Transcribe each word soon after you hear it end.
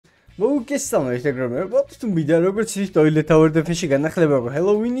მოგესალმებით ეგრემეებო, თუმცა როგორც ის toilet tower defense-ში განახლება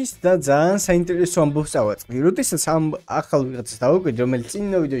Halloween-ის და ძალიან საინტერესო ამბავს წავაწყდი. როდესაც ამ ახალ ვიღაცას დავაკვირდი, რომელიც წინ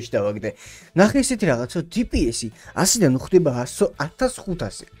ვიდეოში დავაგდე. ნახე ესეთი რაღაცა DPS-ი 100-დან უხდება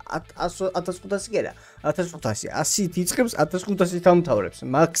 1500. 1500 კი არა, 1500. 100-ით იწყებს 1500-ით ამთავრებს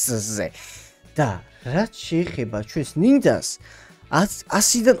max-ზე. და რაც შეეხება ჩვენს ნინძას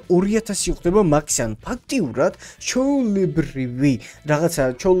 100-დან 2000 ხდება მაქსიმუმ. ფაქტიურად ჩოულებრივი რაღაცა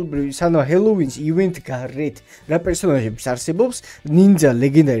ჩოულებრივი სანამ Halloween-ის ივენთ გარეთ რა პერსონაჟების არსებობს ნინძა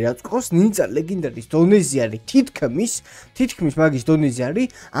ლეგენდარი რაც ყავს ნინძა ლეგენდარის დონეზე არის თითქმის მაგის დონეზე არის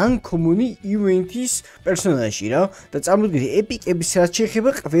uncommon ივენთის პერსონაჟი რა და წარმოიდგინე ეპიკების რაც შეეხება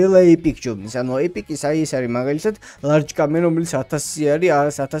ყველა ეპიკ ჯობნის ანუ ეპიკის აი ეს არის მაგალითად large camera რომელიც 1000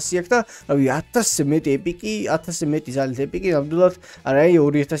 არის 1000 აქვს და რავი 1000-ზე მეტი ეპიკი 1000-ზე მეტი ზალით ეპიკი ნამდვილად არა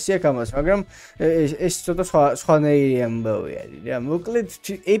 2000 აქვს ამას, მაგრამ ეს ცოტა სხვანაირი ამბავი არის რა. მოკლედ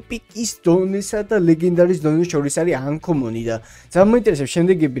ეპიკის დონესა და ლეგენდარის დონეს შორის არის uncommon-ი და ძალიან მოინტერესებს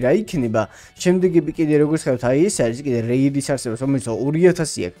შემდეგები რა იქნება. შემდეგები კიდე როგორც ხავთ, აი ეს არის კიდე რეიდის არსებობს, რომელიც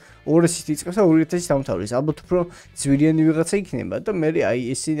 2000 აქვს. 200-ით იწყებს და 2000-ით დამთავრებს. ალბათ უფრო ძვირიანი ვიღაცა იქნება და მე აი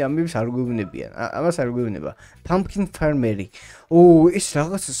ეს ამბებს არ გვეუბნებიან. ამას არ გვეუბნება. Pumpkin farmer-ი. ეს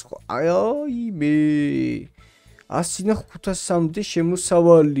რაღაცა სხვა. აი მე 100-500-მდე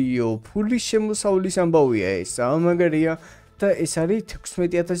შემოსავალიო, ფულის შემოსავლის ამბავია ეს, ამაგარია და ეს არის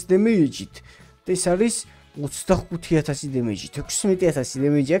 16000 დემეიჯით და ეს არის 25000 დემეიჯით, 16000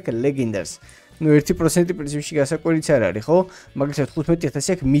 დემეიჯი აქვს ლეგენდარს. ნუ 1% პრინციპში გასაკვირიც არ არის, ხო? მაგალითად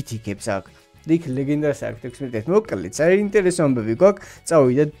 15000 აქვს მითიკებს აქვს. იქ ლეგენდარს აქვს 16000. მოკლედ, საინტერესო ამბები გვაქვს.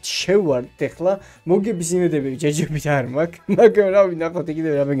 წავიდეთ, შევარდ ახლა მოგების იმედები ჯეჯებით არ მაქვს, მაგრამ რავი, ნახოთ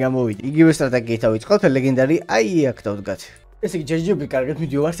კიდევ რამე გამოვიდი. იგივე სტრატეგიით ავიწყოთ, ლეგენდარი აი აქ დავდგათ. ესე იგი ჯეჯები კარგად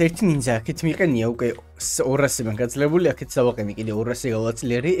მიდივართ, ერთი ნინძა აქეთ მიყენია უკვე 200-მან გაძლებული, აქეთ დავაყენე კიდე 200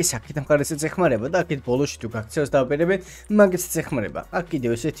 გავაწლიერი, ეს აქეთ მხარესაც ეხმარება და აქეთ ბოლოში თუ გაქცევას დავაბერებენ, მაგასაც ეხმარება. აქ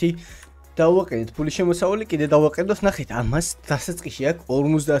კიდევ ესეთი დავაყენეთ ფულის შემოსავალი, კიდე დავაყენოთ, ნახეთ, ამას დასაწყისში აქვს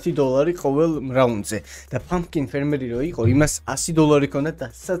 $50 ყოველ რაუნდზე და pumpkin farmer-ი რო იყო, იმას $100 ქონდა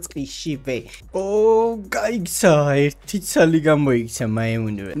დასაწყისშივე. გაიქცა, ერთი ცალი გამოიქცა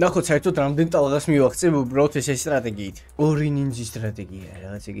მაემუნივე. ნახოთ, საერთოდ რამდენ ტალღას მივაღწევ უბრალოდ ეს სტრატეგიით. ორი ნინძის სტრატეგია,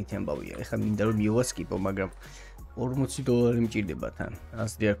 რაღაც ეგეთი ამბავია. ეხლა მინდა რომ მივასკიპო, მაგრამ $40 მჭირდება თან.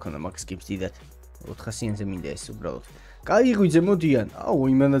 ასეთი არ ქონდა მაგ სკიპს დიდად. 400-იანზე მინდა ეს უბრალოდ. გაიღვიძე მოდიან. აუ,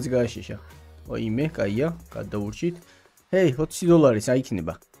 იმანაც გააშეშა. ime, კაია, გადავურჩით. ჰეი, $20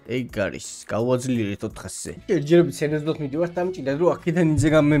 აიქნება. ეგ არის, გავაძლიერეთ 400-ზე. ჯერჯერობით სერიოზულად მიდივართ, დამჭირდა რომ აქედან ინძე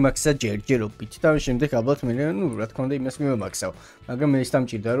გამემაქსა ჯერჯერობით და შემდეგ ალბათ მე ნუ რა თქმა უნდა იმას მივამაქსავ. მაგრამ მე ის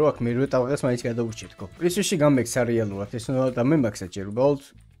დამჭირდა რომ აქ მერვე ტალღას მაინც გადავურჩეთქო. პრესში გამექცა რეალურად, ეს უნდა დამემაქსა ჯერ უბრალოდ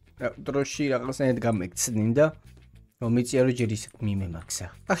დროში რაღაცნაირად გამექცნინდა. მომიწია რომ ჯერ ის მიმემაქსა.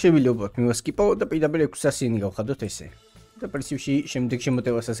 აქ შევიძლია მივასკიპო და პირდაპირ 600-იანი გავხადოთ ესე. და პრინციპში შემდეგ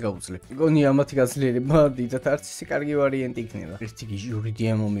შემოტევასაც გავუძლებ. მგონი ამათი გაძლიერება დიდად არც ისე კარგი ვარიანტი იქნება. ერთი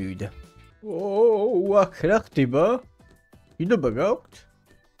გიჟურიდია მომივიდა. აქ რა ხდება? დიდობა გაქვთ?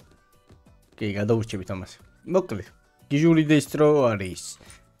 კი, გადავურჩებით ამას. მოკლედ, გიჟურიდეს დრო არის.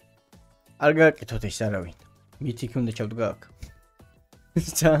 არ გააკეთოთ ეს არავინ. მითიქი უნდა ჩავდგა აქ.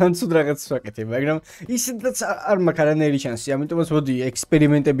 ძალიან ცუდ რაღაცას ვაკეთებ, მაგრამ ისედაც არ მაქვს არანაირი შანსი, ამიტომაც მოდი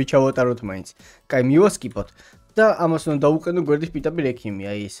ექსპერიმენტები ჩავატაროთ მაინც. კაი, მივასკიპოთ. და ამას უნდა დავუყენო გვერდის პირდაპირ ექიმი,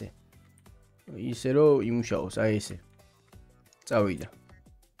 აი ესე. ისე რომ იმუშაოს, აი ესე. წავიდა.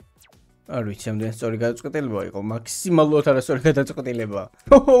 არ ვიცი, ამდენ სწორი გადაწყვეტილება იყო, მაქსიმალურად არასწორი გადაწყვეტილება.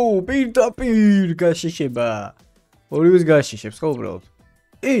 პირდაპირ გაშიშება. ორივეს გაშიშებს ხო უბრალოდ.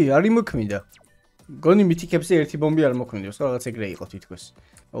 არ იმოქმიდა. გონი მითიქებზე ერთი ბომბი არ მოქმედებს, ხო რაღაც ეგრე იყო თითქოს.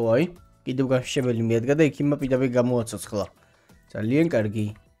 აი, კიდევ გაშიშებელი მიადგა და ექიმმა პირდაპირ გამოაცოცხლა. ძალიან კარგი.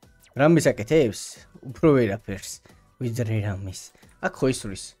 რამის აკეთებს? უფრო ვერაფერს. ვიძრე რამის. აქ ხო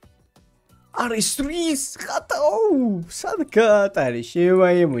ისვრის. არ ისვრის? ხატაო! სად გაატარი?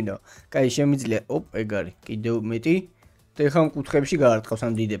 შევაემუნო. კაი, შემიძლია. ეგ არის. კიდევ მეტი. და ეხლა მკუთხეებში გაარტყავს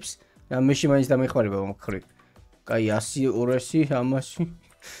ამ დიდებს. რამეში მაინც დამეხმარება მომხრე. კაი, 100, 200, 300.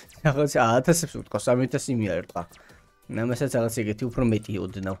 რაღაც 1000-ებს ვთქვა, 3000 მიარტყა. ამასაც რაღაც ეგეთი უფრო მეტი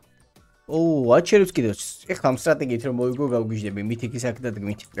ოდნავ. აჩერებს კიდევ. ეხლა ამ სტრატეგიით რომ მოიგო გავგიჟდები, მითიკის აქ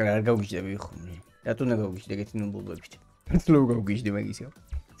დადგმით. არ გავგიჟდები ხო? რატო უნდა გავგიჟდე ეგეთი ნუბლებით? რო გავგიჟდე მაგისო.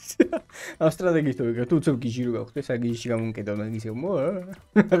 ამ სტრატეგიით ვიგე, თუ უცებ გიჟი რო გავხდე, საგიჟში გამომკედა მაგისო.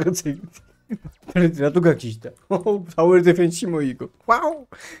 რაღაც ეგეთი. რატო გაგიჟდა? Tower defense-ში მოიგო. ვაუ!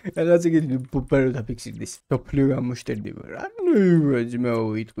 რაღაც ეგეთი ბუბერო დაფიქსირდეს. დოფლიო გამოშტერდება. რა ნუ ძმაო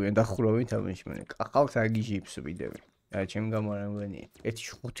იტყვიან დახურავენ თამაში მე. ყახალს აგიჟებს ვიდები. ჩემ გამარანგვენი. ერთი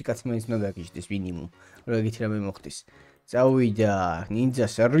 5 კაცი მაინც უნდა გაგიჟდეს მინიმუმ. რა ეგეთი რამე მოხდეს. წავიდა, ნინძა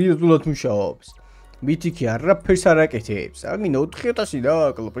სერიოზულად მუშაობს. მითიქი არაფერს არ აკეთებს. აგინდა 4000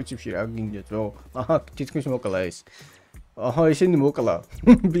 დააკლო პრინციპში რა გინდათო? აჰა, თითქმის მოკლა ეს. აჰა, ისინი მოკლა.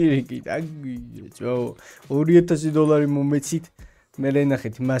 პირიქით, აგინდათო. $2000 მომეცით. მე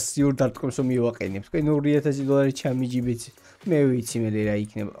ნახეთ, მასიურ დარტყმს მივაყენებს. თქვენ $2000 ჩამიჯიბეთ. მე ვიცი მე რა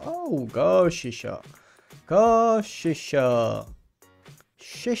იქნება. აუ, გაშეშა. გაშეშა.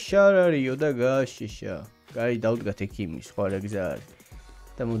 შეშარარიო და გაშეშა. კაი, დავდგათ ექიმის, სხვა რა გზა არის.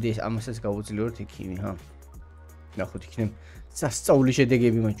 და მოდი ეს ამასაც გავუძლიეროთ ექიმი, ჰა. ნახოთ იქნება სასწაული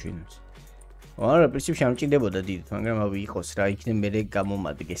შედეგები მაჩვენებს. არა, პრინციპში არ მჭირდებოდა დიდ, მაგრამ ავი იყოს რა იქნება მე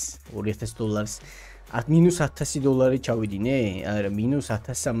გამომადგეს. $2000 -$1000 ჩავიდინე? არა,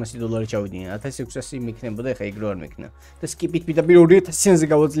 -$1300 ჩავიდინე. 1600 მექნებოდა, ეხა ეგ რო არ მექნა. და სკიპით პირდაპირ 2000-ზე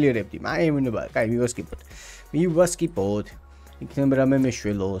გავაძლიერებდი. მაიმუნება, კაი, მივასკიპოთ. მივასკიპოთ. იქნება რამე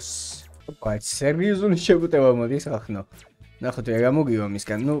მეშველოს. კაი, სერიოზული შეგვიტევა მოდის ახლა. ნახოთ რა გამოგივა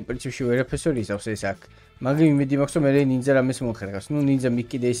მისგან. ნუ პრინციპში ვერაფერს ვერ ისავს ეს აქ. მაგრამ იმედი მაქვს რომ მე ნინძა რამეს მომხერხავს. ნუ ნინძა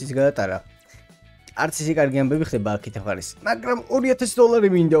მიკიდე ისიც გაატარა. არც ისე კარგი ამბები ხდება აქეთ ახარის. მაგრამ $2000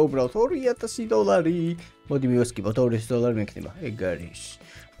 მინდა უბრალოდ $2000. მოდი მივასკიპოთ $200 მექნება. ეგ არის.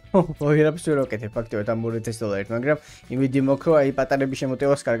 ვერაფერს ვერ ვაკეთებ ფაქტობრივად ამ $200, მაგრამ იმედი მაქვს რომ აი პატარების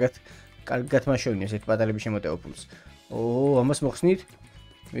შემოტევას კარგად მაშოვნებს ეს პატარების შემოტევა ფულს. ამას მოხსნით?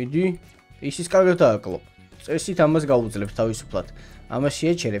 მიდი, ისიც კარგად დააკლო. წესით ამას გაუძლებს თავისუფლად. ამას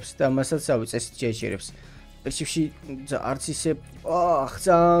შეეჩერებს და ამასაც წესით შეეჩერებს. პრინციპში არც ისე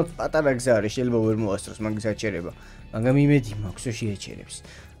ძალიან პატარა გზა არის, შეიძლება ვერ მოასწროს მაგის აჩერება. მაგრამ იმედი მაქვს რომ შეეჩერებს.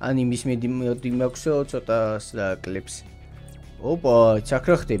 ან იმის იმედი მაქვს რომ ცოტას დააკლებს. ოპა,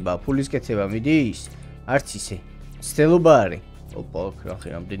 ჩაქრა ხდება, ფულის კეთება მიდის? არც ისე. ცდელობა არის. ოპა, ხახი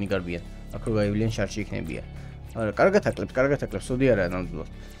რამდენი გარბია. აქ რო გაივლიან შარში იქნებიან. არა, კარგად აკლებს, სოდი არა ნამდვილად.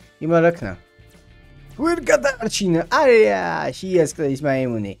 იმარაკნა. ვერ გადაარჩინა. არია, შეიასკდა ის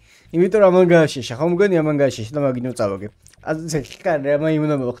მაიმუნი. იმიტომ რომ ამან გააშეშა, ხომ მგონი ამან გააშეშა და მაგინო წავაგებ. ასე ხარ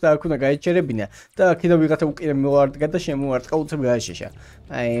მაიმუნა მოხდა, აქ უნდა გაეჩერებინა და აქედან ვიღაცა უკირე მოვარდგა და შემოვარტყა უცებ გააშეშა.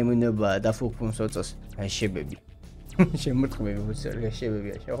 მაიმუნობა და ფუქუნს ოწოს. გაშებები. შემორტყმები უცებ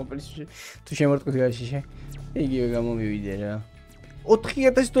გაშებებია. ხო პრინციპში თუ შემორტყმით გააშეშა, იგივე გამომივიდე რა.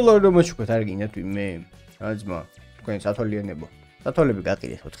 $4000 რომ მოჩუქოთ არ გინდათ ვინმე? აძმა, თქვენ სათვალიანებო. სათვალები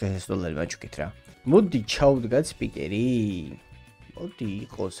გაყიდეთ $4000 მაჩუქით რა. მოდი ჩავდგათ სპიკერი. მოდი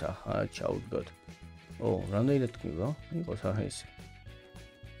იყოს ახლა ჩავდგოთ. რამდენად თქვა? იყოს ახლა ეს.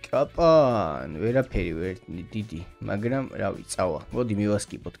 კაპან, ვერაფერი ვერ დიდი, მაგრამ რავი, წავა. მოდი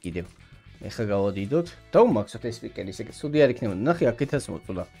მივასკიპოთ კიდევ. ეხლა გავადიდოთ. დავუმაქსოთ ეს სპიკერი, ესე ცუდი არ იქნებოდა. ნახე, აქეთაც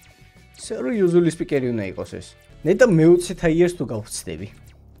მოწუდა. სერიოზული სპიკერი უნდა იყოს ეს. ნეტა მე-20,000-ს თუ გავხსნები.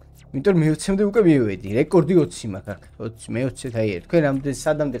 იმიტომ რომ მე-20-მდე უკვე მივედი, რეკორდი 20 მაქვს აქ. მე-20,000. თქვენ რამდენ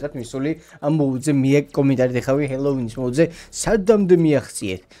სადამდე ხართ მისული ამ მოუძე მე კომენტარი დეხავი ჰელოვინის მოუძე სადამდე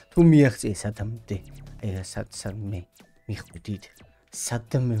მიაღწიეთ. თუ მიაღწიეთ სადამდე. აი რა სად მე მიხვდით.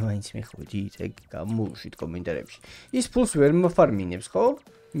 სადამდე მაინც მიხვდით, ეგ გამოუშვით კომენტარებში. ის ფულს ვერ მოფარმინებს, ხო?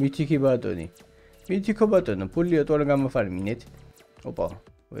 მითიქი ბატონი. მითიქო ბატონო, ფულია თუ არ გამოფარმინეთ? ოპა,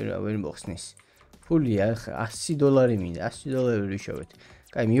 ვერ მოხსნის. ფულია $100 მინდა, $100 ვიშოვეთ.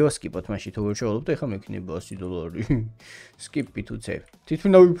 კაი, მივასკიპოთ მაშინ თუ ვერ შევალობთ, ეხლა მექნება $100. სკიპით უცებ.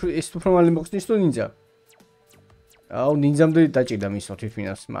 თითქმის ეს უფრო მალე მოხსნის თუ ნინძა? აუ, ნინძამდე დაჭირდა მისო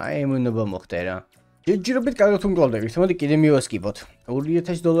თითქმის. მაიმუნობა მოხდა რა. ჯერჯერობით კარგად უმკლავდებით, მოდი კიდე მივასკიპოთ.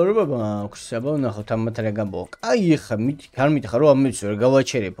 $2000 მაქვს, აბა ნახოთ ამათ რა გამბო. კაი, ეხლა არ მითხარ რომ ამეც ვერ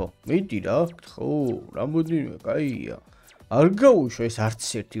გავაჩერებო. მიდი რა, ხო, რამოდენია, კაია. არ გაუშვა ეს არც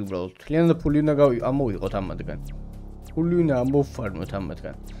ერთი უბრალოდ. თლიანად ფული უნდა ამოვიღოთ ამათგან. ფული უნდა ამოვფარმოთ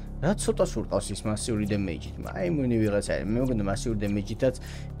ამათგან. რა ცოტას ურტყავს ის მასიური დემეიჯით. მაიმუნი ვიღაცა არის. მე მგონი მასიური დემეიჯითაც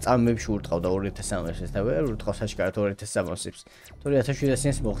წამებში ურტყავდა 2300-ს და ვერ ურტყავს აშკარად 2300-ს. თორე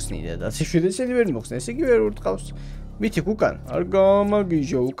 1700-ს მოხსნიდა და 1700-ი ვერ მოხსნა, ეს იგი ვერ ურტყავს. მითიქ უკან, არ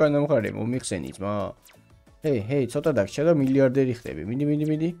გამაგიჟო, უკან ამხარე მომიხსენი ძმა. ჰეი, ცოტა დაგჭა და მილიარდერი ხდები.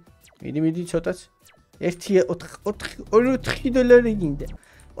 მიდი, ცოტაც. $4 გინდა.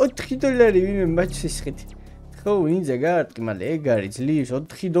 $4 ვინმე მაჩის ხით. ხო, ვინძა გაარტყი მალე ეგ არის ძლივს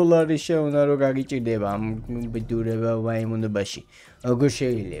 $4 შეუნა რომ გაგიჭირდება ამ ბედურება ვაიმუნებაში. როგორ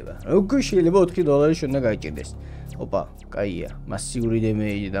შეიძლება $4 შეუნა გაგიჭირდეს. ოპა, კაია, მასიური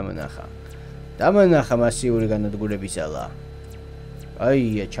დემეიჯი დამანახა. დამანახა მასიური განადგურების ალა.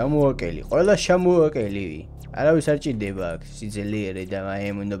 აია, ჩამოაკელი, ყველა ჩამოაკელი. არავის არ ჭირდება აქ სიძელიერი და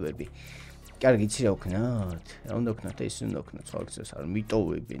ვაიმუნებები. კარგი, იცი რა ვქნათ? რა უნდა ვქნათ? ეს უნდა ვქნათ, სხვა გზას არ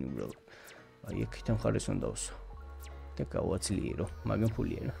მიტოვებენ უბრალოდ. აი, აქეთან მხარეს უნდა დავსო. და გავაძლიერო, მაგრამ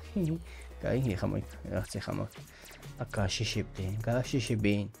ფულია რა. კაი, ეხა რაღაც ეხა მაგ. აკაშეშებენ.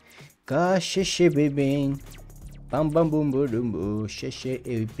 გაშეშებენ. Bam bam bum bum შეშე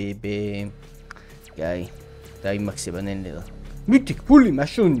ბებე. Კაი. დაიმაქსება ნენელა. მითიქ ფული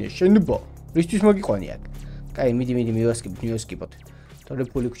მაშონია შენბო. რისთვის მოგიყვანი აქ? კაი, მიდი მივასკიბოთ. თორე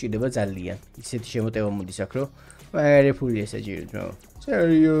ფული გვჭირდება ძალიან. ისეთი შემოტევა მოდის აქ, რომ მე ფული ესაჯერეთ, რა.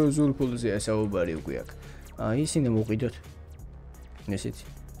 სერიოზულ ფულზეა საუბარი უკვე აქ. ისინი მოვყიდოთ. ესეთი.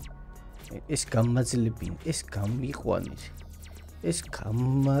 ეს გამაძლებინ, ეს გამიყვანით. ეს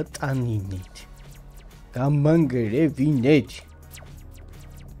გამატანინით. გამანგრევინეთ.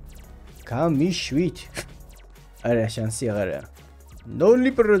 გამიშვით. არა შანსი აღარა.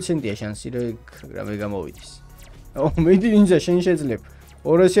 0%-ია შანსი რომ რამე გამოვიდეს. მედი ნინძა შენ შეძლებ.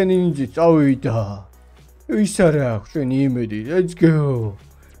 200 ნინძი წავიდა. ის არა აქვს შენი იმედი. Let's go.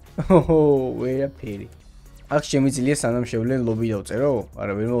 ვერაფერი. აქ შემიძლია სანამ შევლენ ლობი დავწერო?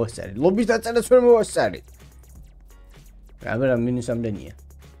 არა ვერ მოვასწარი. ლობის დაწერას ვერ მოვასწარი. რა მინუს ამდენია.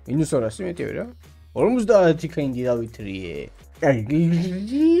 მინუს 200 მეტია რა. 50 კენდი დავითრიე.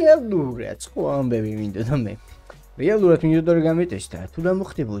 რეალურად სხვა ამბები მინდოდა მე. რეალურად მინდოდა რომ გამეტესდა. თუ რა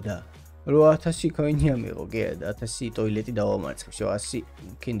მოხდებოდა? 8000 კოინი ამიღო, გედა 1000 ტოილეტი დავამარცხე, 100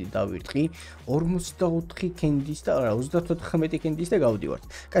 კენდი დავირტყი, 44 კენდის და არა 34 კენდის და გავდივართ.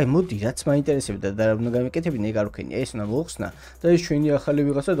 კაი, მოდი, რაც მაინტერესებდა და რა უნდა გამეკეთებინა, ეგ არ ვქენია, ეს უნდა მოხსნა და ეს ჩვენი ახალი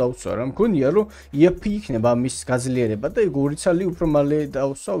ვიღაცა დავსვა, რა მგონია რომ იაფი იქნება ამის გაძლიერება და ეგ ორი ცალი უფრო მალე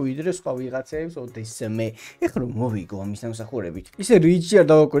დავსვა ვიდრე სხვა ვიღაცებს ოდესმე. ეხლა რომ მოვიგო ამის სამსახურებით. ისე რიჯი არ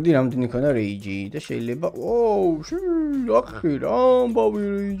დავაკვირდი, რამდენი ქონა რიჯი და შეიძლება ახი რა ამბავი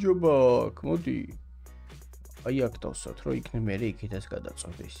რიჯობა. მოდი. აი აქ დავსვათ, რომ იქნებ მე იქითაც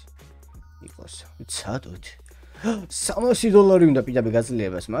გადაწოდეს. იყოს. ცადოთ. $300 უნდა პირდაპირ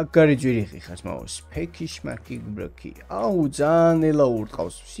გაძლიერებას, მაგარი ჯვირი ხიხას მაოს. ფექიშმაკი ბროკი. აუ, ძალიან ელა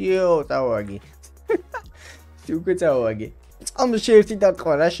ურტყავს. всё, დავაგი. უკვე დავაგი. წამში ერთი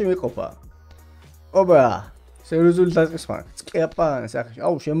დარტყმა, რა შემიყოფა? ობა, სერიოზული დარტყმა. წკეაპან სახში.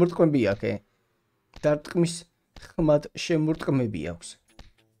 აუ, შემორტყმები აქ. დარტყმის ხმად შემორტყმები აქვს.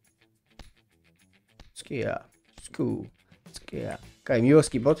 Skibidi. კაი,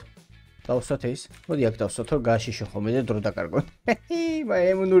 მივასკიბოთ. დავსვათ ეს. მოდი აქ დავსვათ, რომ გაშიშო ხოლმე და დრო დაკარგოთ.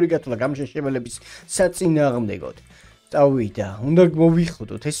 ემუნური გათვლა გამშეშებელების საწინააღმდეგოდ. წავიდა. უნდა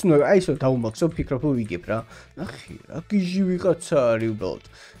მოვიხოდოთ. ეს უნდა აი ისო დავუმაქსო, ვფიქრობ რომ ვიგებ რა. ნახე, რა გიჟი ვიღაცა არის უბრალოდ.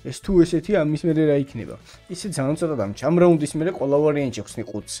 ეს თუ ესეთი ამის მერე რა იქნება. ისე ძალიან ცოტა და ჩამ რაუნდის მერე ყველა ვარიანტი ხსნი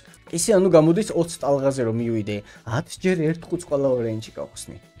ყუთს. ისე ანუ გამოდის 20 ტალღაზე რომ მივიდე. 10 ჯერ ერთ ყუთს ყველა ვარიანტი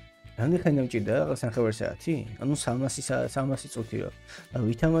გავხსნი. Რანდი ხანი დამჭირდა რაღაც სამხევარ საათი? ანუ 300 წუთი რა.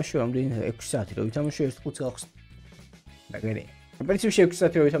 ვითამაშო ამდენი 6 საათი რა ვითამაშო ერთ ყუთს გავხსნი. მაგარი. პრინციპში 6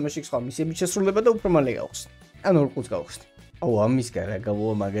 საათი რა ვითამაში სხვა მისები შესრულება და უფრო მალე გავხსნი. ანუ 2 ყუთს გავხსნი. აუ ამის გარა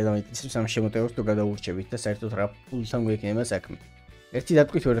გავოა მაგალითად მეტისებს ამ შემოტევას თუ გადაურჩებით და საერთოდ რა ფულთან გვექნება საქმე. ერთი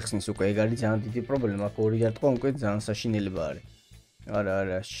დატყვით ვერ ხსნის უკვე ეგ არის ძალიან დიდი პრობლემა, აქ ორი დატყვა უკვე ძალიან საშინელება არის.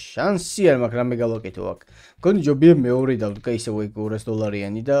 არა, შანსი არ მაქვს რამე გავაკეთო აქ. მგონი ჯობია მეორე დავდგა ისევ ეგ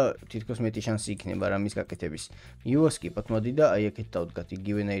 $200-იანი და თითქოს მეტი შანსი იქნება რამის გაკეთების. მივასკიპოთ მოდი და აი აქეთ დავდგათ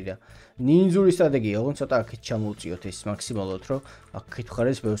იგივენაირად. ნინძური სტრატეგია, ოღონდ ცოტა აქეთ ჩამოვწიოთ ეს მაქსიმალურად, რომ აქეთ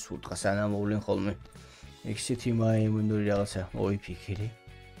ხარეს ბევრს ვუტყა სანამ მოვლენ ხოლმე. Exit მაიმუნური რაღაცა მოიფიქრე.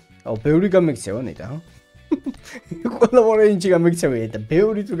 აუ ბევრი გამექცევა ნეტა, ჰა? ყველა ვარიანტი გამექცევია და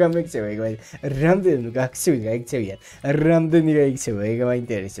ბევრი თუ გამექცევა, ეგ რამდენი გაქცევი გაიქცევიან. რამდენი გაიქცევა, ეგ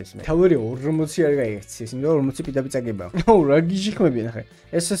მაინტერესებს მე. თავი 40 არ გაიქცეს, იმიტომ 40 პირდაპირ წაგება. აუ რა გიჟი ხმები ნახე.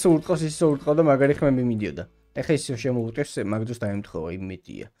 ეს ურტყავს, ის ურტყავ და მაგარი ხმები მიდიოდა. ეხა ის შემოუტევს მაგდროს დაემთხოვა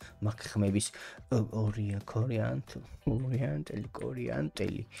იმედია. მაგ ხმების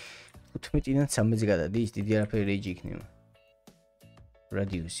ორიენტელი. 15-დან 13-ზე გადადის, დიდი არაფერი რეიჯი იქნება.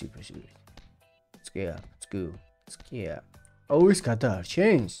 რადიუსი პრესიდენტი. Skibidi. აუ ის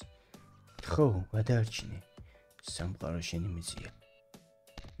გადაარჩენს? ხო, გადაარჩინე. სამყარო შენი მიზია.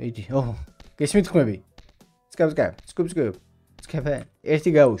 ედი, გესმით ხმები? Skibidi.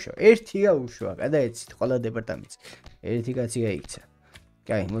 ერთი გაუშვა, გადაეცით ყველა დეპარტამენტს. ერთი კაცი გაიქცა.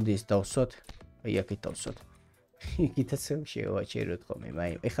 კაი, მოდი ეს დავსვათ. აი აქეთ დავსვათ. იქითაც შევაჩეროთ ხოლმე,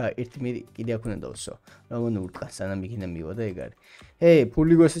 მაი. ეხა ერთი მე კიდე აქ უნდა დავსვა. რა ურტყა სანამ იქიდან მივა და ეგ არის.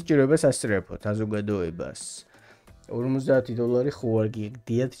 ფული გასაჭიროება სასწრაფო საზოგადოებას. $50 ხო არ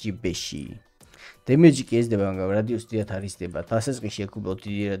გიადიათ ჯიბეში. დემეჯი კი ესდება, მაგრამ რადიუსი დიდად არ ისდება. დასაწყისში აქ უბრალოდ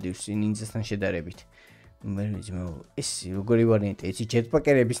დიდი რადიუსი ნინძასთან შედარებით. მე ძმაო, ეს როგორი ვარიანტია? იცი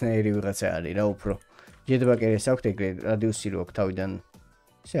ჯეტპაკერებისნაირი ვიღაცა არის რა უფრო. ჯეტპაკერებს აქვთ ეგრე რადიუსი რო აქვს თავიდან.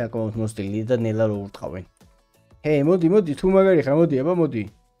 ესე აკომოთ მოსტილი და ნელა რო ურტყავენ. მოდი, თუ მაგარი ხარ, მოდი, აბა მოდი.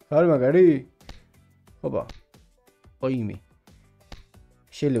 ხარ მაგარი? ოპა. ოიმე.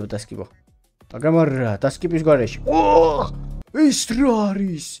 შეიძლება დასკიბო. მაგრამ არა, დასკიბის გარეშე. ეს რა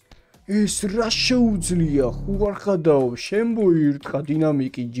არის? ეს რა შეუძლია ხوار ხადაო შემოირთხა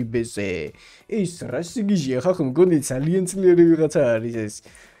დინამიკი ჯიბეზე ეს რა სიგიჟია ხახო მგონი ძალიან ძლიერი ვიღაცა არის ეს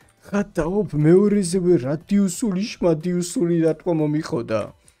ხადაო მეორეზევე რადიუსული შმადიუსული დატყვა მომიხოდა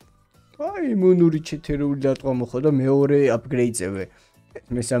აი მონური ჩეთერული დატყვა მოხდა მეორე აპგრეიდზევე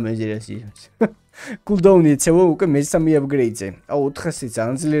მესამეზე რა სიძებს კულდაუნი ეცევა უკვე მესამე აპგრეიდზე აუ 400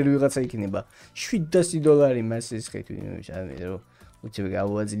 ძალიან ძლიერი ვიღაცა იქნება $700 მას ეს ხეთი შამე რო უცებ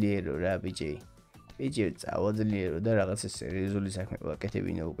გავაძლიერო რა ბიჭი წავაძლიერო და რაღაცა სერიოზული საქმე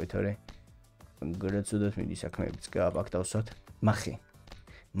ვაკეთებინო უკვე თორე გრაცუდად მიდი საქმეებიც გააპაქტავსოთ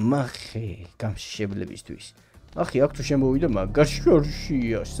მახე გამშებლებისთვის ახი აქ თუ შემოვიდა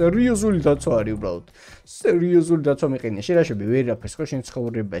მაგარშორშია სერიოზული დაცვა არის უბრალოდ სერიოზული დაცვა მეყენია შერაშები ვერაფერს ხო შენ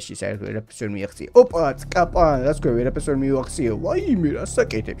ცხოვრებაში საერთოდ ვერაფერს ვერ მიაღწია ოპა წკაპა რაც ქვია ვერაფერს ვერ მიაღწია ვაიმე რა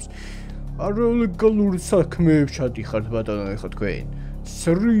საკეთებს არალეგალურ საქმეებს ჩადიხართ ბატონო ეხო თქვენ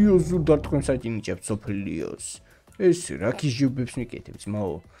სერიოზულ დარტყმებს აჭინიჭებთ სოფლიოს ეს რა გიჟობებს მიკეთებს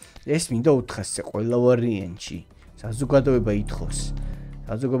მაო ეს მინდა 400-ზე ყველა ვარიანტში საზოგადოება ითხოვს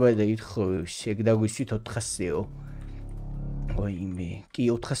საზოგადოება ითხოვს შეგდაგვისვით 400-ეო ვაიმე კი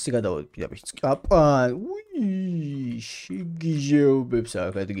 400 გადავოდი პირდაპირ წკაპა შეგიჟეობებს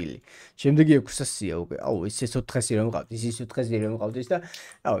აღადგილი შემდეგი 600-ია უკვე აუ ეს 400 რომ მყავთ ის 400 რომ მყავთ და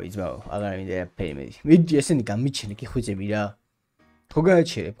აუ იცმაო აღარ მინდა ფერმერი მიდი ესენი გამიჩენე კი ხვიძები რა ხო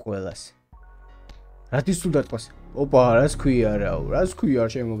გააჩერებ ყველას რატის თუ დატყვას ოპა რას ქვია რაო რას ქვია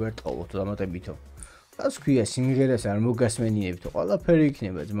შემოგერტყავოთ დამატებითო რას ქვია სიმღერას არ მოგასმენიებთო ყველაფერი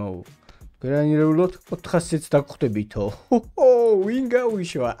იქნება ძმაო გერანირებულად 400-ს დაგხვდებითო ვინ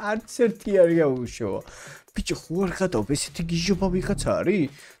გაუშვა არც ერთი არ გაუშვა ბიჭო ხوار ხადავ ესეთი გიჟობა ვიღაცა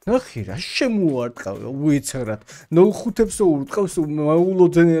არის ნახე რა შემოარტყავ უეცრად 05-ებს ურტყავს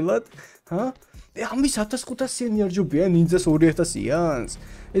მაულოძენელად ჰა ამის 1500-იანი არ ჯობია ნინძას 2000-იანს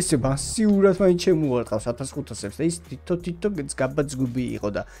ესე მასიურად მაინც შემოარტყავს 1500-ებს და ის თითო გაბაძგუბი იყო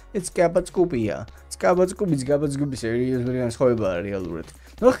და ეს გაბაძგუბია გაბაძგუბი სერიოზული განსხვავებაა რეალურად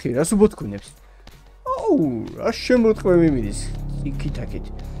ნახე რას უბოთქუნებს აუ რა შემოტყვევი მიდის იქით-აქეთ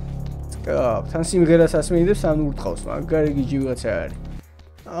თან სიმღერას ასმენიდებს ან ურტყავს მაგარი გიჟივაც არის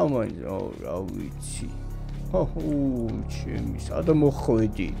ამან რა ვიცი ჩემი სადა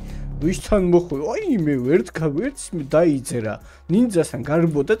მოხვედი ვისთან მოხვედი აი მე ვერც დაიძერა ნინძასთან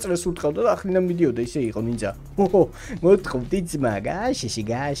გარბოდა წრეს ურტყავდა და ახლიდან მიდიოდა ისე იყო ნინძა მოტყავდი ძმა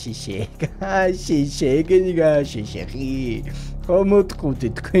გაშიშე ეგენი გაშიშე ხი ხო მოტყავდი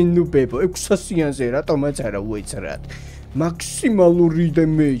თქვენ ნუბებო 600-იანზე რატომაც არა უეცრად მაქსიმალური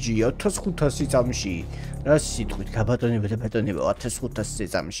დემეჯი 1500 წამში რა სიტყვით გაბატონება და ბატონება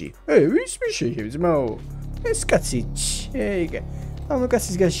 1500 წამში ვის მიშეშებს ძმაო ეს კაცი ეგ ამ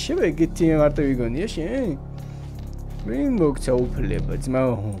კაცის გაშიშება ეგეთი მარტო ვიგონია შენ ვინ მოგცა უფლება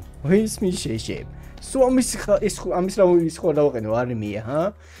ძმაო ვის მიშეშებ სულ ამის რა ის ხო დავაყენო არმია ჰა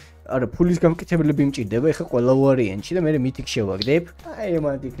არა ფულის გამკეთებლები მჭირდება ეხა ყველა ვარიანტში და მე მითიქ შევაგდებ აი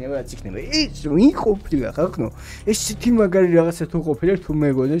ამათ იქნება რაც იქნება ის ვინ ყოფილა ხახნო ესეთი მაგარი რაღაცა თუ ყოფილა თუ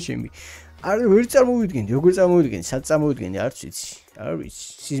მეგონა შემი არა ვერ წარმოვიდგენდი როგორ წარმოვიდგენდი სად წარმოვიდგენდი არც ვიცი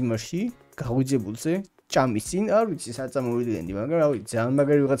სიზმარში გაღვიძებულზე ჭამის წინ არ ვიცი სად წარმოვიდგენდი მაგრამ რა ვიცი ძალიან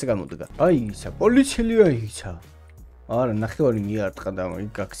მაგარი ვიღაცა გამოდგა აი ისა პოლიციელი აიცა არა ნახევარი მიარტყა და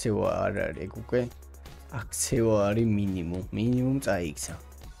იქ აქცევა არ არის ეგ უკვე აქცევა არის მინიმუმ წაიქცა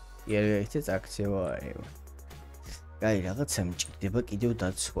ერთ აქცევა არის აი რაღაცა მჭირდება კიდევ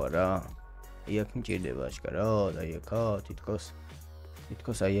დაცვა რა აი აქ მჭირდება აშკარად აი აქა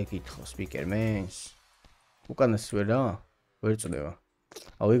თითქოს აი აქ ითხოვს სპიკერმენს უკანას ვერ წდება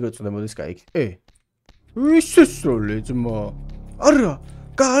აუ ეგ წდებოდეს кайიქ ისესროლე ძმა არა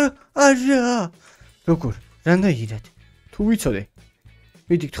როგორ რანაირად თუ ვიცოდე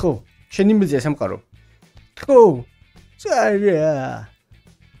მიდიქ ხო შენ იმედია სამყარო ხო არა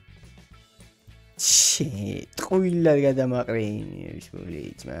ტყუილად გადამაყრინებს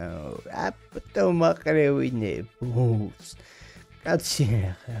ბოლიცმა აპტო მაყრევინებს კაცი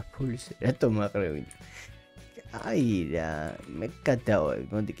რა ფულის რატო მაყრევინ აი რა მე გადავარ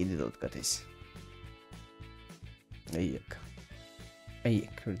მოდი კიდე დავდგათ ეს აი აქ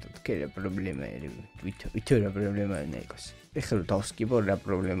კერა პრობლემა ვითო რა პრობლემა ნაიქოს ეხლა დავსკიპო რა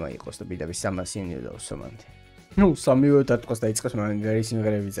პრობლემა იყოს და პირდაპირ 300-იანი დავსომანდი ნუ სამივე დატყოს დაიწყოს მაგარი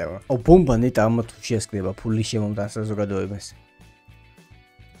სიმღერები წავა აუ ბომბა ნეტა ამათ შეასკდება ფული შემომთან საზოგადოებას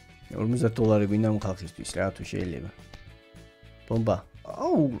 $50 ვინამ ხალხისთვის რა თუ შეიძლება ბომბა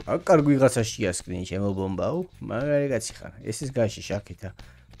აუ აკარ ვიღაცა შეასკრინი შემო ბომბაო მაგარი კაცი ხარ ეს ის გაში შაქეთა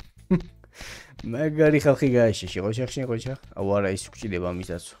მაგარი ხალხი გააშიში ყოჩახ აუ არა ის გვჭირდება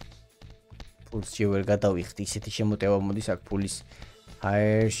ამის დაცვა ფულს შევერ გადავიხდი ისეთი შემოტევა მოდის აქ ფულის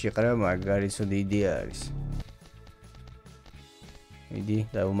ჰაერში ყრა მაგარიცო დიდი არის. მიდი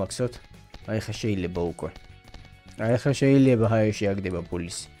დავუმაქსოთ. აი ხა შეიძლება უკვე. აი ხა შეიძლება ჰაერში აგდება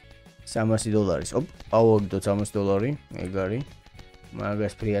პულის. $300. ოპ, ავაგდოთ $300. ეგ არის.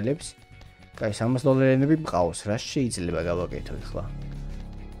 მაგას ფრიალებს. კაი $300-ები მყავს. რა შეიძლება გავაკეთო ახლა?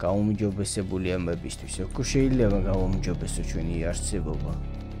 გაუმჯობესებული ამბებისთვის. როგორ შეიძლება გაუმჯობესო ჩვენი არსებობა?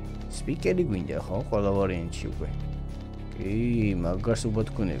 სპიკერი გვინდა ხო? ყველა ვარიანტში უკვე. კი, მაგას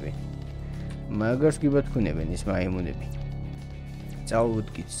უბათქუნები. მაგას გიბათქუნებენ ეს მაიმუნები.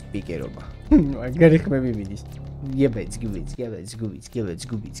 წავუდგით სპიკერობა. მაგარი ხმები მიდის. გებეც.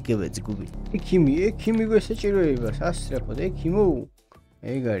 ექიმი გვესაჭიროება, სასწრაფოდ ექიმო.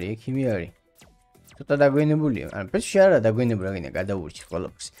 ეგ არის, ექიმი არის. ცოტა დაგვენებულია. ან პეში არა დაგვენებულა გინდა გადაურჩი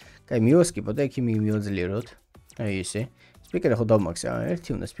ყველაფერს. კაი, მივასკიპოთ და ექიმი მივაძლიეროთ. აი ესე. სპიკერი ხო დავმაქსე. ერთი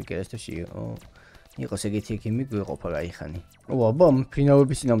უნდა სპიკერს თუ შეიო. იყოს ეგეთი ექიმი გვიყოფა გაიხანი. აბა,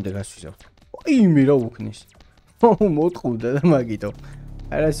 ფინალების წინამდე გასვისავთ. აი მე რა უქნის. მოტყუდა და მაგიტო.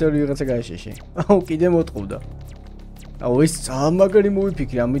 არასორი ვიღაცა გააშეშე. კიდე მოტყუდა. ეს ძალიან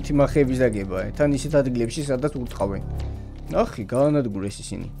მოვიფიქრე ამითი მახეების დაგება. თან ისეთ ადგილებში სადაც უტყავენ. ნახი, გაანადგურეს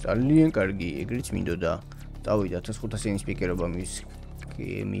ისინი. ძალიან კარგი, ეგრეც მინდოდა. წავიდა 1500-იანი სპიკერობა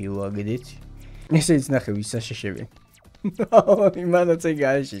მივაგდეთ. ესეც ნახე ვის საშეშებენ. იმანაც ეგ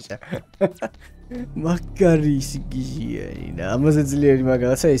გააშეშა. მაგარი სიგიჟია და ამაზე ძლიერი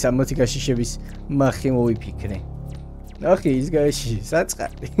მაგალაცა ეს ამათი გაშიშების მახე მოვიფიქრე. ნახე ის გაიში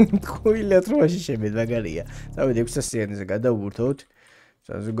საწყარი. ხუილად რო აშიშებენ მაგარია. წავედი 600-იანზე გადავურთოთ.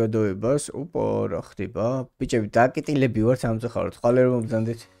 საზოგადოებას, ოპა, რა ხდება? ბიჭები, დაკეტილები ვართ ამწახაროთ. ხვალე რომ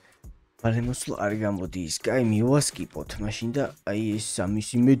მობძანდეთ. მალე მოსვლა არ გამოდის. კაი, მივასკიპოთ. მაშინ და აი ეს ამის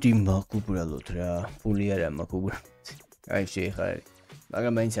იმედი მაქვს უბრალოდ რა. ფული არა მაქვს უბრალოდ. აი შეიხარე.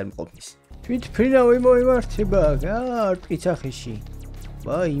 მაგრამ მაინც არ მყოფნის. თვით ფრინავი მოიმართება, გარტყი სახეში.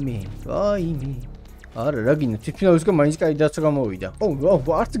 ვაიმე. არა, რა გინდა, თვითფრინავისგან მაინც კაი დაცვა გამოვიდა.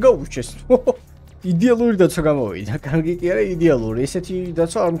 არც გაურჩეს. იდეალური დაცვა გამოვიდა. კარგი კი არა, იდეალური. ესეთი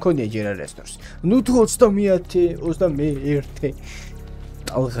დაცვა არ მქონია ჯერ არასდროს. ნუ თუ 30-ე, 21-ე.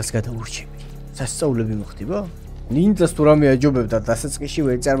 ტალღას გადაურჩები. სასწაულები მოხდება? ნინძას თუ რამე აჯობებდა, დასაწყისში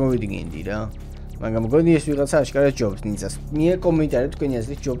ვერ წარმოვიდგენდი რა. მაგრამ მგონი ეს ვიღაცა აშკარად ჯობს ნინძას. მე კომენტარით თქვენი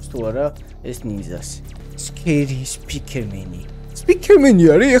აზრით ჯობს თუ არა ეს ნინძას. სკერი სპიკერმენი. სპიკერმენი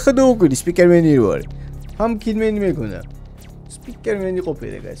არის, ეხლა დაუკვირი სპიკერმენი რო არის. ჰამკინმენი მეგონა. სპიკერმენი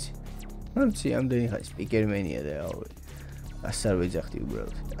ყოფილი კაცი. ამცი ამდენი ხარ სპიკერმენია და აუ. ასარ ვეძახდი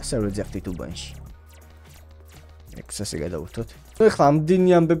უბრალოდ. ასარ ვეძახდი თუბანში. ექსასე გადავურთოთ. ეხლა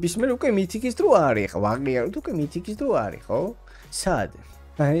ამდენი ამბების მე უკვე მითიკის დრო არის, ხო? ვაღიაროთ უკვე მითიკის დრო არის, ხო? სად?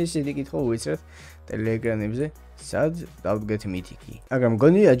 აი ესე კითხო უიცრად ტელეგრამებზე, სად დავდგეთ მითიკი. მაგრამ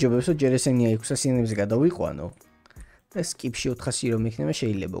მგონი აჯობებს რომ ჯერ ესენია 600-იანებზე გადავიყვანო. და სკიპში 400 რომ იქნება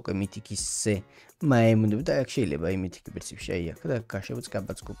შეიძლება უკვე მითიკისზე მაემუნები და აქ შეიძლება აი მითიკი პრინციპში აი აქ და გაშევაც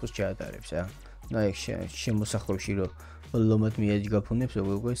გაბაცკოპოს ჩაატარებს რა. და ეგ შემოსახლებში რომ ლომად მიაჯგაფუნებს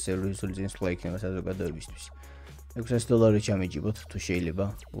უკვე სერვისული წინსვლა იქნება საზოგადოებისთვის. $600 ჩამიჯიბოთ თუ შეიძლება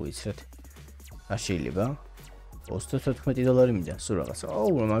უიცრად. არ შეიძლება. $34 მინდა სულ რაღაცა. აუ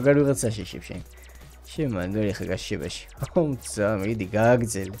მაგარი ვიღაცა შეშებ შენ. შენ მაგარი ხა გაშებაში. აუ ცა მიდი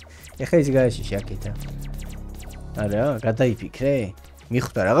გააგზელე. ეხა ის გააშიში აქეთა. არა, გადაიფიქრე?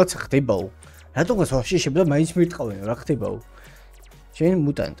 მიხვდა რაღაცა ხდებაო. რატომაც ვაშიშებ და მაინც მირტყავენ რა ხდებაო? შენ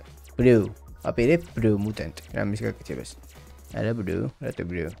მუტანტ. ბრიუ. აპირებ ბრიუ მუტანტ. რამის გაკეთებას. არა ბრიუ, რატო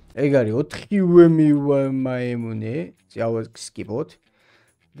ბრიუ? ეგ არის 4-ვე მაემუნე, წავსკიპოთ.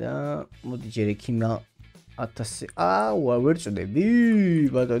 და მოდი ჯერ ექიმა 1000 აუ ვერ წდები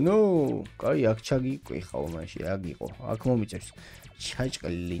ბატონო. კაი აქ ჩაგიყვი ხაო მაშინ აქ იყო. აქ მომიწევს.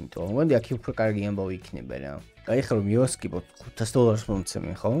 ჩაჭყლინტო. მოდი აქ უფრო კარგი ამბავი იქნება რა. კაი ხარ მივასკიპოთ $500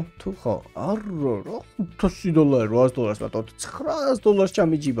 მომცემენ ხო? თუ ხო? არა, $500, $800 ბატონო $900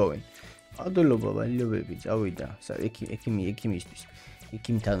 ჩამიჯიბავენ. ადოლობა ვალიობები წავიდა. ექიმისთვის.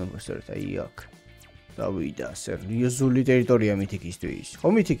 ექიმთან უბრალოდ აი აქ. წავიდა სერიოზული ტერიტორია მითიკისთვის. ხო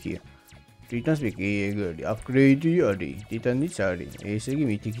მითიკია? ტიტანს სპიკერი, აპგრეიდი არის, ტიტანიც არის. ესე იგი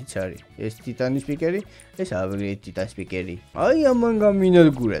მითიკიც არის. ეს ტიტანის სპიკერი, ეს აპგრეიდი ტიტანის სპიკერი. აი ამან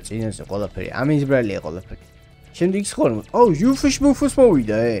გამინადგურა წინასე ყველაფერი. ამის ბრალია ყველაფერი. შემდეგ ის ხორმო. აუ, იუფიშ მუფუს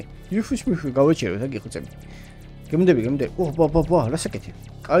მოვიდა, იუფიშ მუფუ გავაჩეროთ, აქ იხუცები. გემდები. ბაბა, რასაკეთე?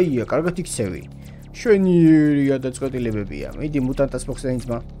 კაია, კარგად იქცევი. შვენიერი გადაწყვეტილებებია. მიდი მუტანტას მოხსენი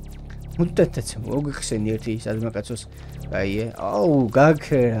ძმა. მუტანტაც მოგიხსენი ერთი საზმაკაცოს. კაია. აუ,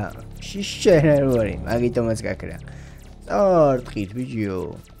 გაქრა. შიშერა როარი, მაგიტომაც გაქრა. წარტყით ბიჭიო.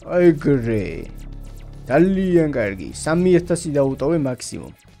 აიგრე. ძალიან კარგი. 3000 დაუტოვე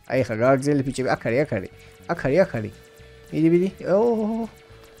მაქსიმუმ. აი ხა გააგზელე ბიჭები, აქ არის. მიდი.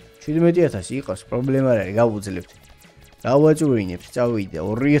 17,000 იყოს, პრობლემა არ არის, გავუძლებთ. გავაწურინებთ, წავიდე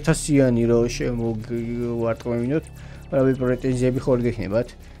 2,000-იანი რო შემოვარტყმევინოთ, მაგრამ პრეტენზიები ხარ გექნებათ.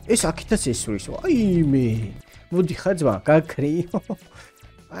 ეს აქითაც ესვრის. აი მე. მოდი ხაძმა, გაქრი.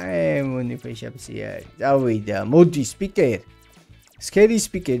 მონიფეშაპსია. წავიდა, მოდი სპიკერ. სკერი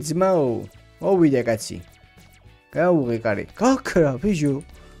სპიკერ ძმაო. მოვიდა კაცი. გაუღეკარეთ. გაქრა, ბიჟო.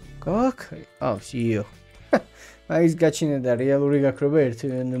 გაქრი. სიო. ის გაჩინა და რეალური გაქრობა ერთ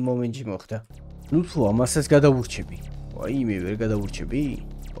მომენტში მოხდა. ნუ თუ ამასაც გადავურჩები. აი მე ვერ გადავურჩები?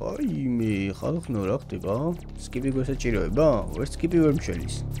 აი მე ხალხნო რა ხდება? სკიპი გვესაჭიროება? ვერ სკიპი ვერ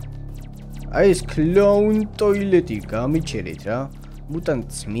მშველის. აი ეს კლაუნ ტოილეტი გამიჩერეთ რა.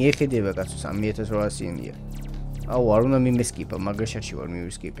 მუტანტს მიეხედება კაცო 3,800-ია. აუ არ უნდა მიმესკიპა, მაგაშაში ვარ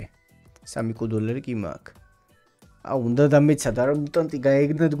მივსკიპე. 3 $3 კი მაქვს. აუ უნდა დამეცადა რა მუტანტი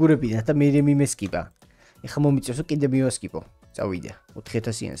გაეგნათ გურებინა და მე მიმესკიპა. ეხა მომიწევსო კიდე მივასკიპო. წავიდა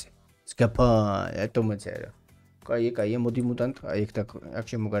 4,000-იანზე. სკაპა ატომაცერა. კაი, მოდი მუტანტ, აი აქ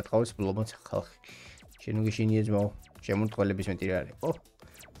შემოგარტყავეს ბლომაც ხალხი. შენ უგეშინია ძმაო, შემოწყალების მეტი რა არის.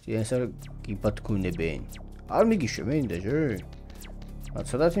 ძიანს არ გიბათქუნებენ. არ მიგიშვე მე ინდაჟე.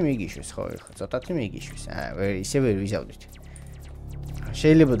 ცოტათი მიგიშვეს ხო ეხა, ცოტათი მიგიშვეს. ისე ვერ ვიზავდით.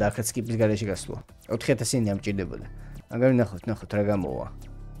 შეიძლება აქაც სკიპის გარეშე გასვლა. 4,000-იანი ამჭირდებოდა. მაგრამ ნახოთ რა გამოვა.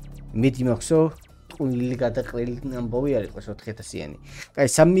 მეტი მაქვსო ტყუილი გადაყრილი ამბავი არ იყოს 4,000-იანი. კაი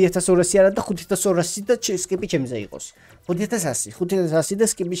 3,200 არა და 5,200 და სკიპი ჩემზე იყოს. 5,100 და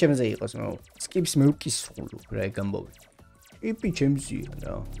სკიპი ჩემზე იყოს, მოუ. სკიპს მე ვკისხულობ რა ეგ ამბავი. სკიპი ჩემზეა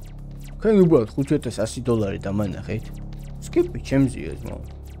რა. ქენ უბრალოდ $5,100 დამანახეთ. სკიპი ჩემზეა, მოუ.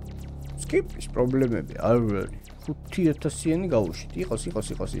 სკიპის პრობლემები არ არის. 5,000-იანი გავუშვით. იყოს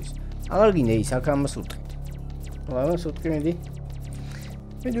ის. აღარ გინდა ის აქ ამას უთხრით. ამას უთხრი მედი.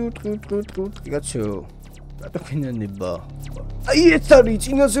 მე უთხრი კაცო. რატო ქენანება? აი ეს არის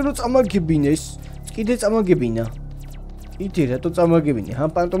წინაზე რო წამაგებინეს. კიდე წამაგებინა. იტი რატო წამაგებინე?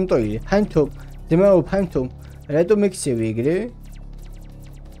 ფანტომ ტოილე. დემაო ფანტომ. რატო მექცევი ეგრე?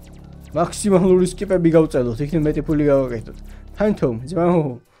 მაქსიმალური სკიპები გავწელოთ, იქნებ მეტი ფული გავაკეთოთ. ფანტომ,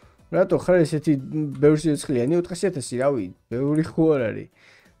 ძმაო. რატო ხარ ესეთი ბევრი სიცხლიანი 400,000 რავი, ბევრი ხო არ არის.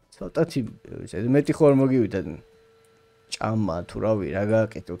 ცოტათი მეტი ხო არ მოგივიდა. ჭამა თუ რავი რა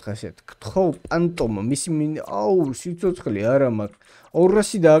გააკეთე 400. გთხოვ პანტომ მისი აუ სიცოცხლე არა მაქვს.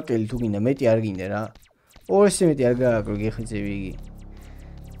 200 დააკელი თუ გინდა მეტი არ გინდა რა. 200 მეტი არ გააკლო გეხეცები იგი.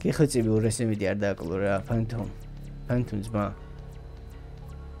 გეხეცები 200 მეტი არ დააკლო რა ფანტომ ძმა.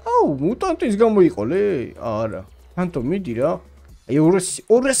 აუ მუტანტის გამოიყოლე? არა. ფანტომ მიდი რა. აი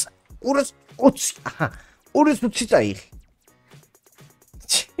 220 წაიღი.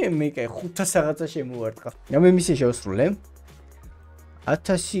 მე კაი 500 რაღაცა შემოვარტყა. მე მისე შევსრულე.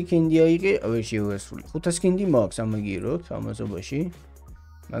 1000 კენდი აიღე, ვერ შევასრულე. 500 კენდი მაქვს ამაგიეროთ ამაზობაში.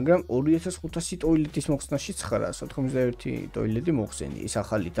 მაგრამ 2500 ტოილეტის მოხსნაში 991 ტოილეტი მოხსენი. ეს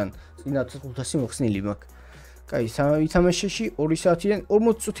ახალითან წინა 500 მოხსნილი მაქვს. კაი, ითამაშეში 2 საათიდან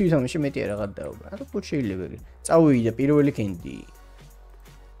 40 წუთი ვითამაშე მეტი რაღაც დაობა. რა თქო შეიძლება ეგრე. წავივიდა პირველი კენდი.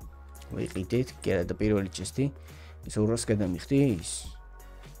 ვიყიდეთ, კი არა და პირველი ჩესტი. ეს 200 გადამიხდის.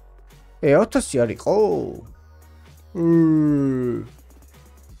 1000 არისო?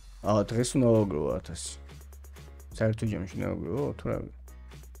 დღეს უნდა ვაგრო 1000. საერთო ჯამში უნდა ვაგრო თუ რა?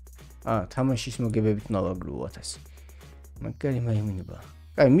 თამაშის მოგებებით უნდა ვაგრო 1000. მაგარი მაიმინება.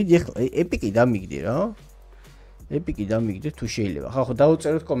 კაი, მიდი ახლა ეპიკი დამიგდე რა. ეპიკი დამიგდე თუ შეიძლება. ხო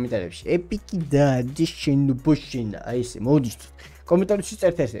დავწეროთ კომენტარებში. ეპიკი დაადე შენ ბოშენა. აი ესე მოდით. კომენტარებში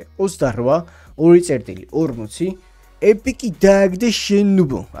წერთ ესე 28 2.40 ეპიკი დააგდე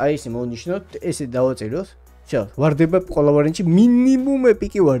შენუბო. აი ესე მონიშნოთ, ესე დავაწეროთ. ჩაო, ვარდება ყველა ვარიანტში მინიმუმ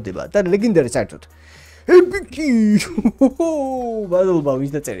ეპიკი ვარდება და ლეგენდარი საერთოდ. ეპიკი! მადლობა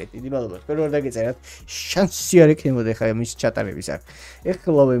ვის დაწერეთ, დიდი მადლობა. თქვენ ვარ დაგეწერათ. შანსი არ ექნებოდა ხა მის ჩატარების აქ.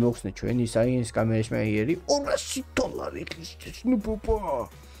 ეხლავე მოხსნე ჩვენი საინს კამერაში მეიერი $200 ხის ნუბო.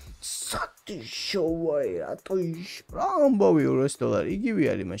 სათი შოუაი რატო ისრამბავი $200 იგივე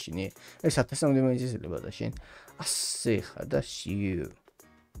არის მაშინი. ეს 1000-მდე მაინც შეიძლება და შენ ასე ხა და შიუ.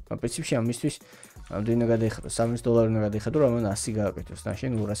 პრინციპში ამისთვის ამდენი გადაიხადო $300 უნდა გადაიხადო, რამან 100 გააკეთოს და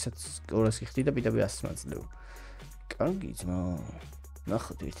შენ 200 ხიხდი და პიტაბი 100 მაძლევ. კარგი ძმა.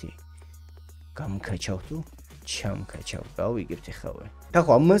 ნახოთ ერთი. გამკაჩავ თუ ჩამკაჩავ. გავიგებთ ეხავე.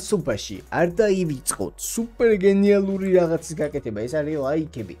 ხო ამას სუპერში არ დაივიწყოთ. სუპერ გენიალური რაღაცის გაკეთება. ეს არის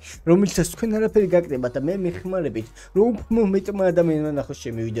ლაიქები, რომელიცაც თქვენ არაფერი გაკეთებათ და მე მეხმარებით, რომ მეტმა ადამიანმა ნახოს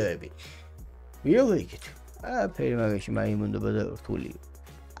ჩემი ვიდეოები. მიოლეიქეთ. არაფერი მაგაში მაიმუნდობა და რთული.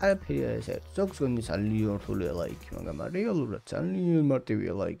 არაფერი არ ეს არის. ზოგს გონი ძალიან რთულია ლაიქი, მაგრამ რეალურად ძალიან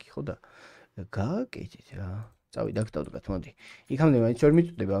მარტივია ლაიქი, ხო და გააკეთეთ რა. წავიდე აქ დავდგათ, მოდი. იქამდე მაინც ვერ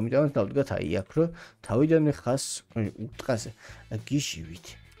მიწვდება, ამიტომაც დავდგათ აი აქ, რომ თავიდანვე ხას უტყას გიშივით.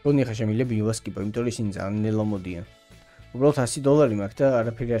 გონი ხა შემიძლია მივასკიპო, იმიტომ რომ ისინი ძალიან ნელა მოდიან. უბრალოდ $100 მაქვს და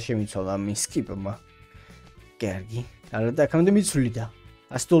არაფერი არ შემიცვალა ამ სკიპმა. კარგი. არა და აქამდე მიცვლი და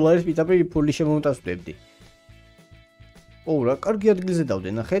 $100 პიტაპირ ფული შემომტასვდებდი. ო, რა კარგი ადგილზე დავდე,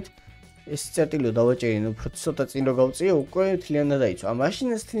 ნახეთ. ეს წერტილიო დავაჭერინე, უფრო ცოტა წინ რო გავწიე, უკვე თლიანად დაიცვა. ამ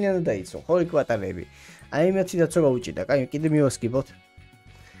მაშინაც თლიანად დაიცვა, ხო, იქ ბატარეები. აი მათი დაცვა გავუჭიდა, კაი, კიდე მივასკიბოთ.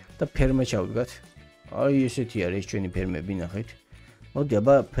 და ფერმა ჩავდგათ. აი ესეთი არის ჩვენი ფერმები, ნახეთ. მოდი,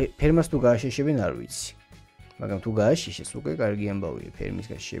 აბა ფერმას თუ გააშეშებენ არ ვიცი. მაგრამ თუ გააშიშეს, უკვე კარგი ამბავია ფერმის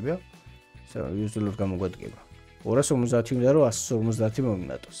გაშიშება. უზრუნველად გამოგვადგება. 250 უნდა რომ 150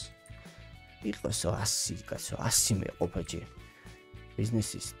 მომნატოს. იყოს 100 კაცო, 100 მეყოფა ჯერ.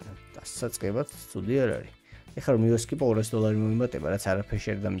 ბიზნესის დასაწყებად ცუდი არ არის. ეხლა რომ მივასკიპო $200 მომიმატება, რაც არაფერი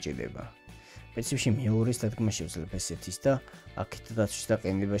შენ დამჭირდება. პრინციპში მეორის დადგმა შევძლებ ესეთის და აქეთ დაცვის და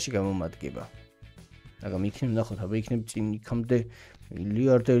ყენებაში გამომადგება. მაგრამ იქნებ ნახოთ, აბა იქნებ წინ იქამდე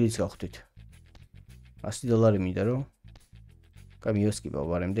მილიარდერიც გავხდით. $100 მინდა რომ გამიოსკიბო,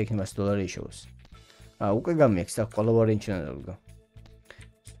 ვარემ და იქნებ $100 იშოვოს. უკვე გამიაქვს და ყველა ვარიანტი უნდა დავდგა.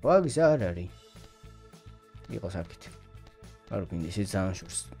 სხვა გზა არ არის. იყოს აქეთ. არ მინდა ისე ძალიან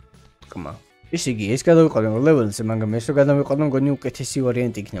შორს. კმა. ისე იგი ეს გადავიყვანო ლეველზე, მაგრამ ეს რო გადავიყვანო, მგონი უკეთესი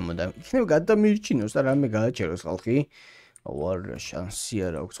ვარიანტი იქნებოდა. იქნებ გადამირჩინოს და რამე გააჩეროს ხალხი. არა, შანსი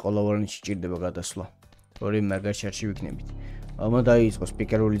არ აქვს, ყველა ვარიანტი სჭირდება გადასვლა. ორი მაგარ შარში ვიქნებით. ამა დაიწყო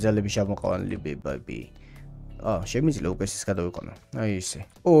სპიკერული ძალების ჩამოყვანილები. შემიძლია უკეთესს გადავიყვანო. აი ესე.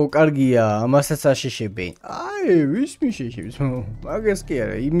 ო, კარგია, ამასაც აშეშებენ. აი, ვის მიშეშებს? მაგას კი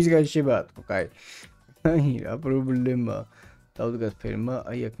არა, იმის გაშება თქო, კაი. აი, რა პრობლემა. დავდგათ ფერმა,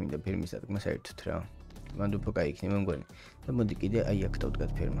 აი აქ მინდა ფერმის დადგმა საერთოდ რა. მანდ უფრო კაი იქნება მგონი. და მოდი კიდე აი აქ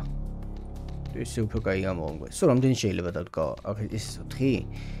დავდგათ ფერმა. ესე უფრო კაი გამოვანგვა. სულ რამდენი შეიძლება დავდგა? აქ ეს 4.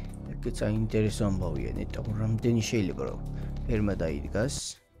 ეგეც საინტერესო ამბავია, ნეტო რამდენი შეიძლება რომ ფერმა დაიდგას.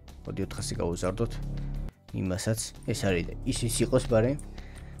 მოდი 400 გავუზარდოთ. იმასაც ეს არის და ის იყოს ბარე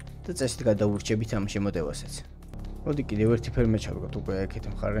და წესით გადავურჩებით ამ შემოტევასაც. მოდი კიდევ ერთი ფერმა ჩავდგათ უკვე აქეთ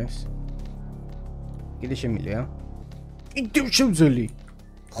მხარეს. კიდე შემიძლია? კიდევ შევძელი.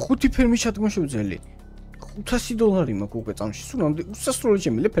 5 ფერმის ჩადგმა შევძელი. $500 მაქვს უკვე წამში. სულ რამდენი უსასრულოდ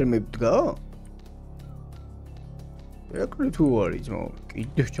შემიძლია ფერმები დგა? ეკრე თუ არის ძმაო,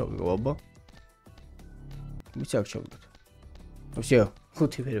 კიდევ ჩავდგა აბა. მის აქ ჩავდგათ. უშეო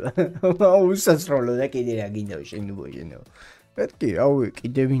 5 ფერმა. უსასრულოდ და კიდე რა გინდა შენო. მეთქი, აუ,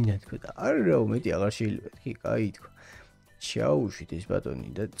 კიდე მინდა თქო და არა, მეტი აღარ შეიძლება თქი, კაი თქო. ჩაუშვით ეს ბატონი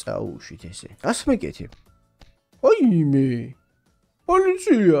და წაუშვით ესე. ასე მეკეთე. აი მე.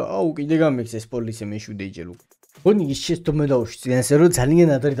 პოლიცია, აუ, კიდე გამექს ეს პოლიცია მეშვიდე ჯერ უკვე. გონი ის შეცდომა დავუშვი წინასე რომ ძალიან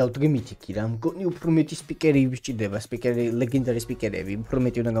ადრე დავდგე მითიკი რა. მგონი უფრო მეტი სპიკერი ვიჭირდება, სპიკერი, ლეგენდარი სპიკერები, უფრო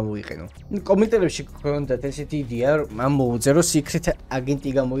მეტი უნდა გამოიყენო. კომენტარებში გქონდათ ესეთი იდეა, ამ მოუწე რომ სიკრეტ აგენტი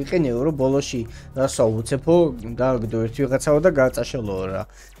გამოიყენეო, რომ ბოლოში რასა უცებო, დააგდო ერთი ვიღაცაო და გააწაშალო რა.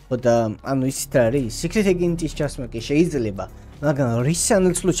 და ანუ ისიც არის, სიკრეტ აგენტის ჩასმა კი შეიძლება, მაგრამ რის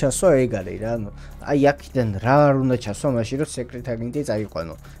სანაცვლოდ ჩასვა ეგ არის რა. ანუ აი აქიდან რა არ უნდა ჩასვა მაშინ რომ სიკრეტ აგენტი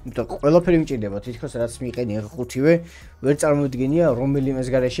წაიყვანო. იმიტომ ყველაფერი მჭირდება, თითქოს რაც მიიყენი 5-ვე, ვერ წარმოიდგენია რომელიმეს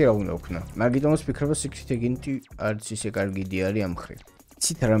გარეშე რა უნდა ვქნა. მაგიტომაც ვფიქრობ სიკრეტ აგენტი არც ისე კარგი იდეა არის ამ მხრივ.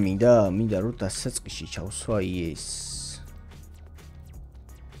 ცით რა მინდა? მინდა რომ დასაწყისში ჩავსვა ეს.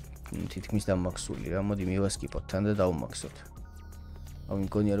 თითქმის დამაქსული რა, მოდი მივასკიპოთ თან და დავმაქსოთ.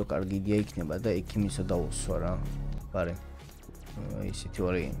 მგონია რომ კარგი იდეა იქნება და იქ იმისა დავუსვა რა. ბარე. ისეთი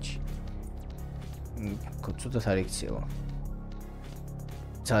ვარიანტი. ცოტა არ იქცევა.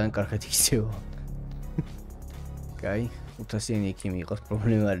 ძალიან კარგად იქცევა. კაი, 500-იანი იქ მიიღოს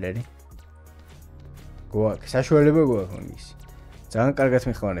პრობლემა არ არის. გვაქვს, საშუალება გვაქვს მაგის. ძალიან კარგად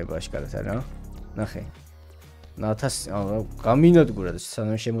მიხმარება აშკარად არა? ნახე. 1000 გამინადგურა და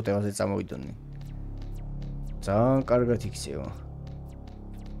სანამ შემოტევაზე წამოვიდოდნენ. ძალიან კარგად იქცევა.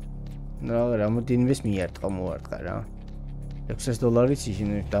 რამოდენიმეს მიარტყა მოვარტყა რა. $600-იც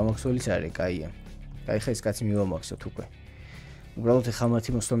ისინი დამაქსოლის არის, კაია. კაი ხა ეს კაცი მივამაქსოთ უკვე. უბრალოდ ეხლა მათი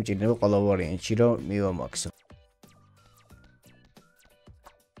მოსვლა მჭირდება ყველა ვარიანტში რომ მივამაქსო.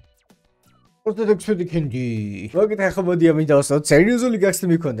 26 კენდი. მოგეთ ახლა მოდი ამიდავსოთ. სერიოზული გახსნა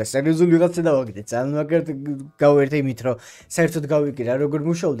მიქონდა. სერიოზული ვიღაცა დავაგდე. ძალიან მაგარად გავერთე იმით რომ საერთოდ გავიგე რა როგორ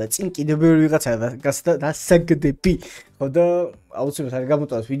მუშაობდა. წინ კიდევ ბევრი ვიღაცა დასაგდები. ხო და აუცილებლად არ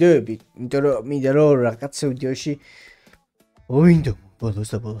გამოტოვოთ ვიდეოები, იმიტომ რომ მინდა რომ რაღაც ვიდეოში ვინდო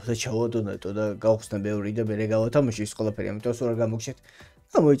ბოლოს და ჩავადონატო და გავხსნა ბევრი და მე გავათამაშე ის ყველაფერი, ამიტომ სულ არ გამოგჩეთ.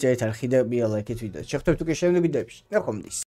 გამოიწერეთ არხი და მიალაიქეთ ვიდეოს. შევხვდებით უკვე შემდეგ ვიდეოებში. ნახვამდის.